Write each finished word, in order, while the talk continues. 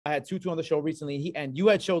I had Tutu on the show recently. You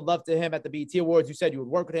had showed love to him at the BET Awards. You said you would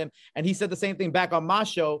work with him, and he said the same thing back on my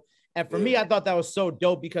show. And for me, I thought that was so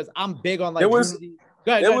dope because I'm big on like unity.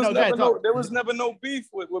 There was never no beef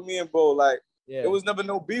with me and Bo. Like, there was never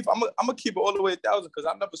no beef. I'm gonna keep it all the way 1,000 because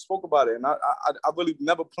I never spoke about it, and I really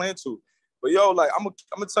never planned to. But yo, like, I'm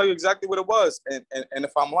gonna tell you exactly what it was, and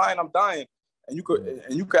if I'm lying, I'm dying. And you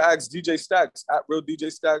could ask DJ Stacks at Real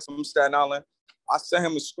DJ Stacks from Staten Island. I sent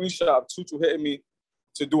him a screenshot of Tutu hitting me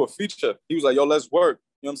to do a feature. He was like, yo, let's work.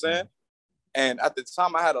 You know what I'm saying? And at the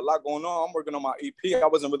time, I had a lot going on. I'm working on my EP. I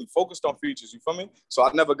wasn't really focused on features. You feel me? So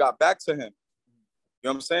I never got back to him. You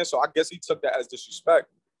know what I'm saying? So I guess he took that as disrespect.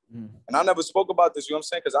 And I never spoke about this, you know what I'm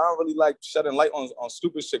saying? Because I don't really like shedding light on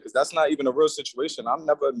stupid shit because that's not even a real situation. I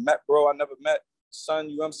never met bro. I never met son,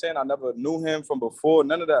 you know what I'm saying? I never knew him from before.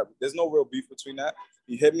 None of that. There's no real beef between that.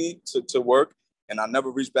 He hit me to work, and I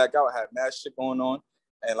never reached back out. I had mad shit going on.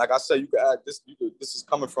 And like I said, you could add this. This is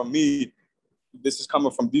coming from me. This is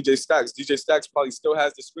coming from DJ Stacks. DJ Stacks probably still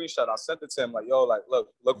has the screenshot. I sent it to him like, yo, like,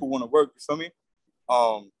 look who want to work. You feel me?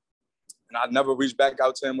 And I never reached back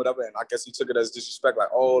out to him, whatever. And I guess he took it as disrespect. Like,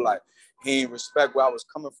 oh, like, he ain't respect where I was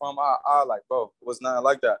coming from. I like, bro, it was nothing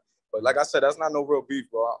like that. But like I said, that's not no real beef,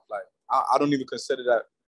 bro. Like, I don't even consider that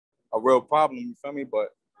a real problem. You feel me? But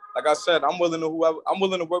like I said, I'm willing to work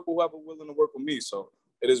with whoever willing to work with me. So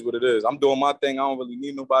it is what it is. I'm doing my thing. I don't really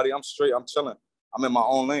need nobody. I'm straight. I'm chilling. I'm in my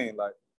own lane. Like,